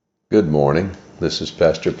Good morning. This is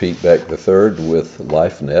Pastor Pete Beck III with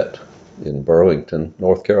LifeNet in Burlington,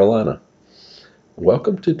 North Carolina.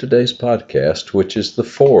 Welcome to today's podcast, which is the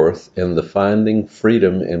fourth in the Finding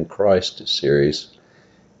Freedom in Christ series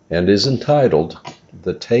and is entitled,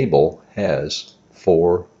 The Table Has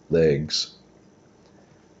Four Legs.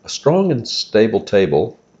 A strong and stable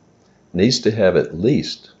table needs to have at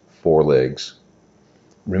least four legs.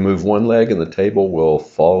 Remove one leg and the table will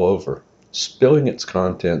fall over, spilling its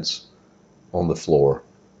contents on the floor.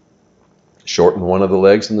 Shorten one of the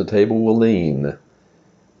legs and the table will lean.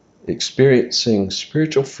 Experiencing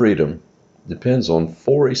spiritual freedom depends on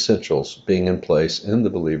four essentials being in place in the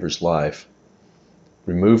believer's life.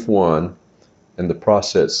 Remove one and the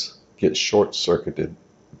process gets short-circuited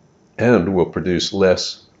and will produce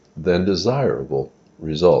less than desirable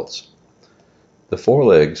results. The four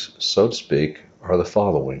legs, so to speak, are the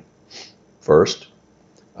following. First,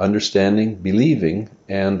 understanding, believing,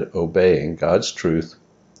 and obeying God's truth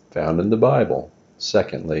found in the Bible.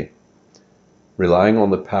 Secondly, relying on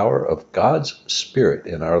the power of God's Spirit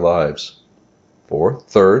in our lives.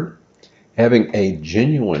 Third, having a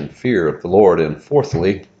genuine fear of the Lord. And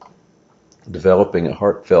fourthly, developing a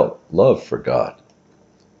heartfelt love for God.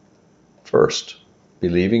 First,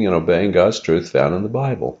 believing and obeying God's truth found in the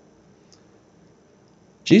Bible.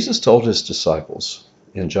 Jesus told his disciples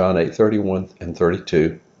in John 8:31 and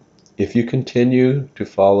 32, "If you continue to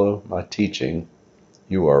follow my teaching,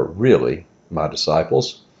 you are really my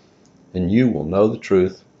disciples, and you will know the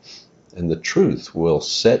truth, and the truth will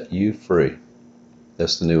set you free."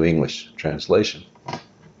 That's the New English translation.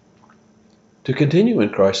 To continue in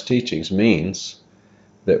Christ's teachings means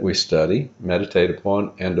that we study, meditate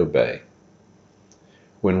upon, and obey.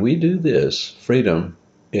 When we do this, freedom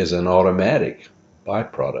is an automatic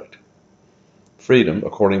byproduct. Freedom,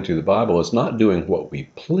 according to the Bible, is not doing what we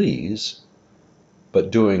please, but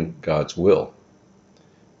doing God's will.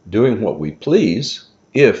 Doing what we please,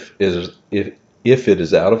 if it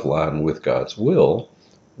is out of line with God's will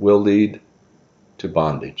lead to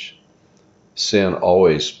bondage. Sin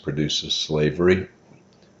always produces slavery,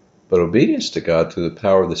 but obedience to God through the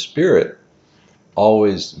power of the Spirit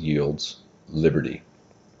always yields liberty.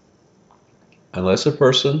 Unless a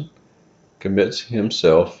person commits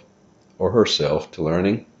himself or herself to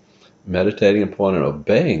learning, meditating upon, and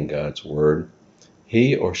obeying God's Word,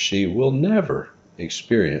 he or she will never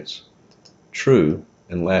experience true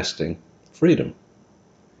and lasting freedom.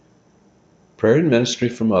 Prayer and ministry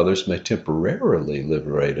from others may temporarily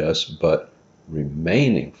liberate us, but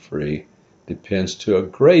remaining free depends to a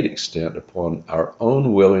great extent upon our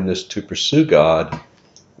own willingness to pursue God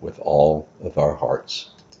with all of our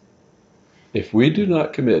hearts. If we do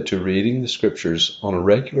not commit to reading the Scriptures on a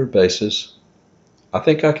regular basis, I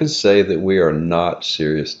think I can say that we are not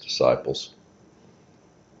serious disciples.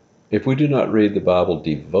 If we do not read the Bible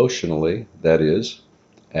devotionally, that is,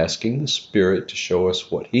 asking the Spirit to show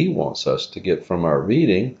us what He wants us to get from our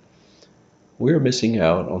reading, we are missing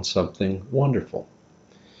out on something wonderful.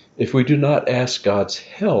 If we do not ask God's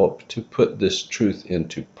help to put this truth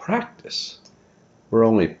into practice, we're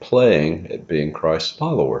only playing at being Christ's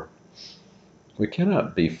follower. We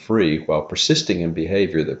cannot be free while persisting in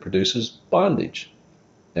behavior that produces bondage,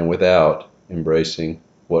 and without embracing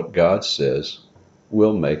what God says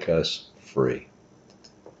will make us free.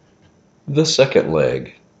 The second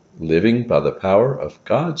leg, living by the power of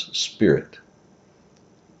God's Spirit.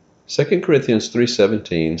 2 Corinthians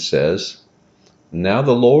 3:17 says, "Now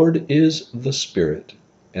the Lord is the Spirit,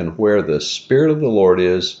 and where the Spirit of the Lord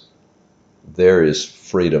is, there is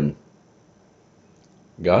freedom."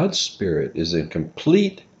 God's Spirit is in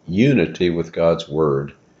complete unity with God's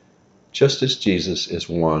Word, just as Jesus is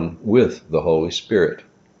one with the Holy Spirit.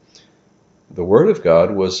 The Word of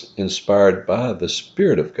God was inspired by the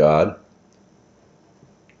Spirit of God.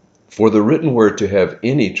 For the written Word to have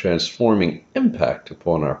any transforming impact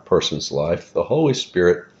upon our person's life, the Holy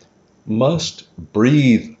Spirit must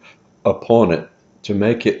breathe upon it to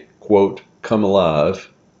make it, quote, come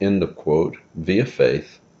alive, end of quote, via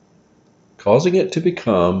faith, causing it to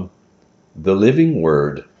become the living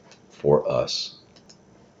Word for us.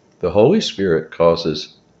 The Holy Spirit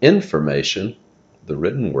causes information, the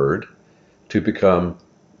written Word, to become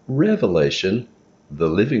revelation, the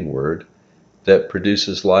living Word, that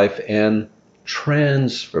produces life, and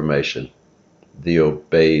transformation, the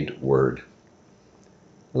obeyed Word.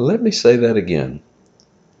 Let me say that again.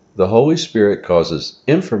 The Holy Spirit causes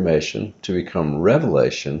information to become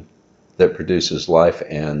revelation that produces life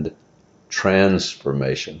and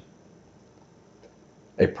transformation.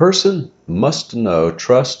 A person must know,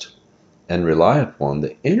 trust, and rely upon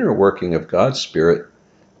the inner working of God's Spirit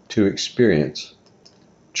to experience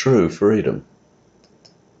true freedom.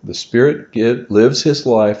 The Spirit lives His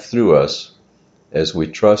life through us as we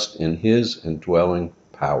trust in His indwelling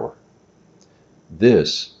power.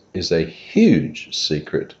 This is a huge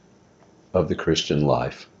secret of the Christian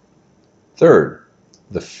life. Third,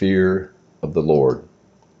 the fear of the Lord.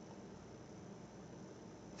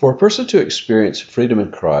 For a person to experience freedom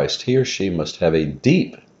in Christ, he or she must have a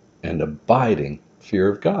deep and abiding fear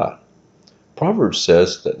of God. Proverbs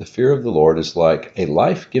says that the fear of the Lord is like a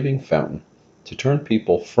life-giving fountain to turn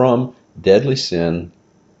people from deadly sin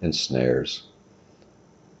and snares.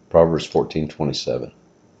 Proverbs 14:27.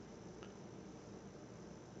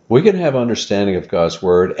 We can have understanding of God's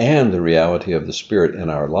Word and the reality of the Spirit in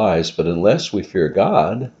our lives, but unless we fear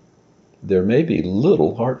God, there may be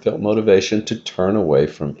little heartfelt motivation to turn away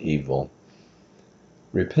from evil.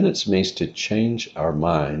 Repentance means to change our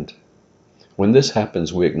mind. When this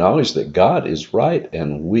happens, we acknowledge that God is right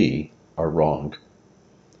and we are wrong.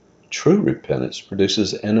 True repentance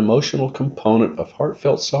produces an emotional component of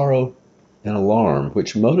heartfelt sorrow and alarm,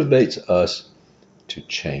 which motivates us to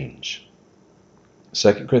change.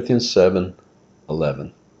 2 Corinthians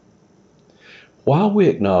 7:11. While we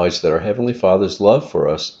acknowledge that our Heavenly Father's love for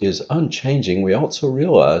us is unchanging, we also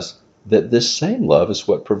realize that this same love is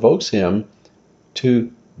what provokes Him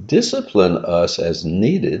to discipline us as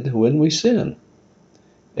needed when we sin.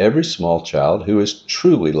 Every small child who is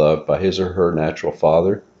truly loved by his or her natural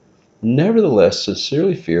father nevertheless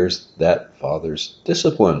sincerely fears that father's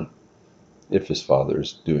discipline if his father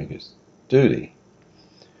is doing his duty.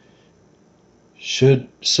 Should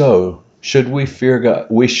we fear God?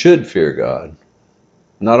 We should fear God,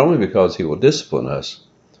 not only because He will discipline us,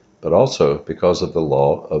 but also because of the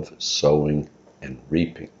law of sowing and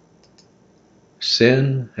reaping.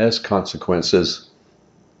 Sin has consequences,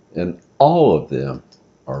 and all of them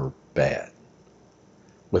are bad.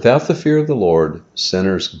 Without the fear of the Lord,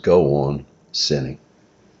 sinners go on sinning.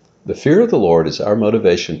 The fear of the Lord is our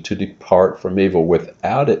motivation to depart from evil.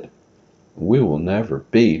 Without it, we will never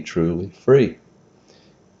be truly free.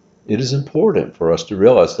 It is important for us to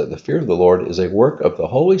realize that the fear of the Lord is a work of the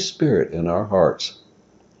Holy Spirit in our hearts.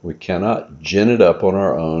 We cannot gin it up on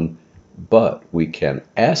our own, but we can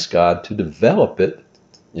ask God to develop it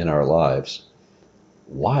in our lives.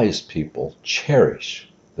 Wise people cherish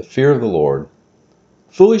the fear of the Lord.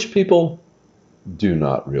 Foolish people do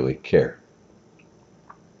not really care.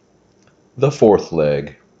 The fourth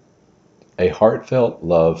leg, a heartfelt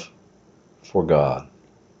love for God.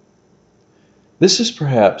 This is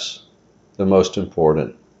perhaps the most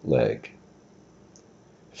important leg.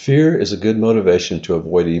 Fear is a good motivation to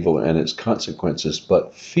avoid evil and its consequences,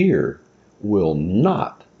 but fear will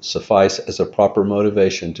not suffice as a proper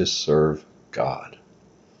motivation to serve God.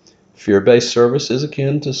 Fear-based service is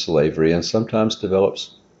akin to slavery and sometimes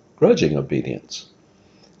develops grudging obedience.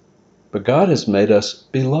 But God has made us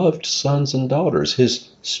beloved sons and daughters. His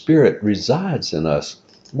Spirit resides in us.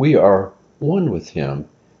 We are one with Him,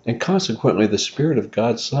 and consequently the Spirit of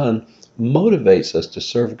God's Son motivates us to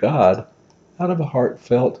serve God out of a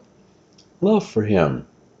heartfelt love for Him.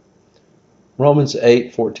 Romans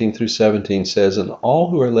 8:14 through 17 says, "And all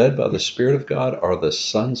who are led by the Spirit of God are the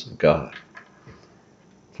sons of God.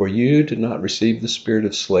 For you did not receive the spirit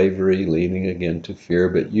of slavery, leading again to fear,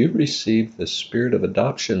 but you received the Spirit of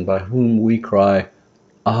adoption, by whom we cry,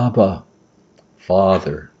 Abba,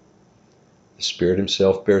 Father." The Spirit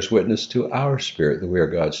Himself bears witness to our spirit that we are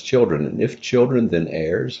God's children, and if children, then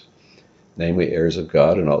heirs, namely heirs of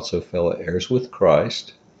God and also fellow heirs with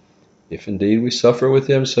Christ, if indeed we suffer with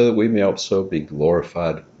Him, so that we may also be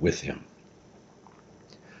glorified with Him.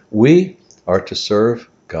 We are to serve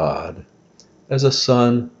God as a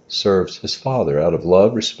son serves his father, out of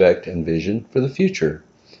love, respect, and vision for the future.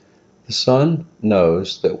 The son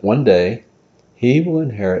knows that one day he will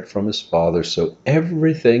inherit from his father, so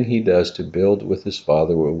everything he does to build with his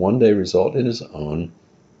father will one day result in his own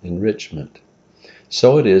enrichment.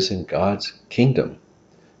 So it is in God's kingdom.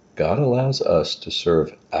 God allows us to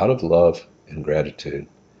serve out of love and gratitude,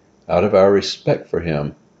 out of our respect for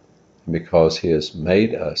Him, and because He has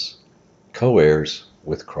made us co-heirs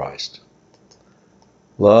with Christ.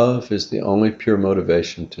 Love is the only pure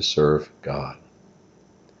motivation to serve God.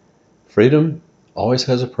 Freedom always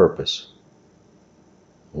has a purpose.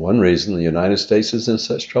 One reason the United States is in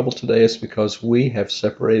such trouble today is because we have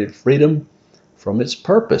separated freedom from its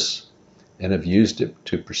purpose and have used it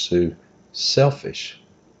to pursue selfish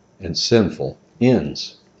and sinful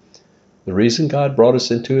ends. The reason God brought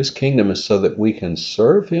us into His kingdom is so that we can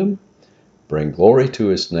serve Him, bring glory to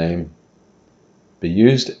His name, be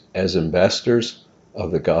used as ambassadors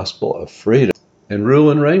of the gospel of freedom, and rule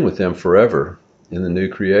and reign with Him forever in the new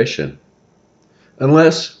creation.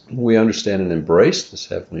 Unless we understand and embrace this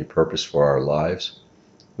heavenly purpose for our lives,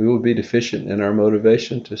 we will be deficient in our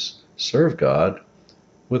motivation to serve God,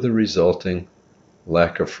 with a resulting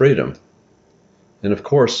lack of freedom. And of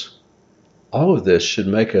course, all of this should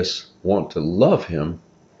make us want to love Him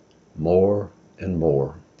more and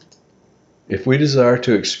more. If we desire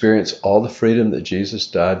to experience all the freedom that Jesus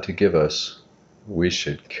died to give us, we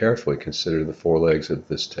should carefully consider the four legs of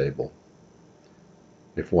this table.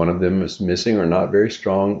 If one of them is missing or not very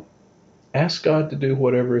strong, ask God to do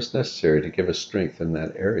whatever is necessary to give us strength in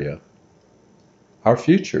that area. Our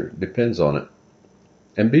future depends on it.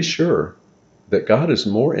 And be sure that God is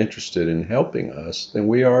more interested in helping us than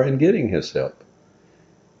we are in getting His help.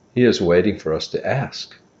 He is waiting for us to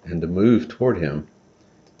ask and to move toward Him,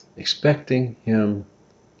 expecting Him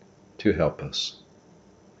to help us.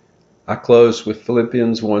 I close with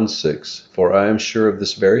Philippians 1:6, "For I am sure of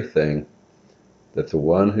this very thing, that the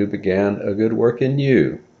one who began a good work in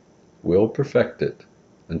you will perfect it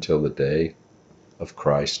until the day of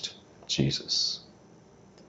Christ Jesus."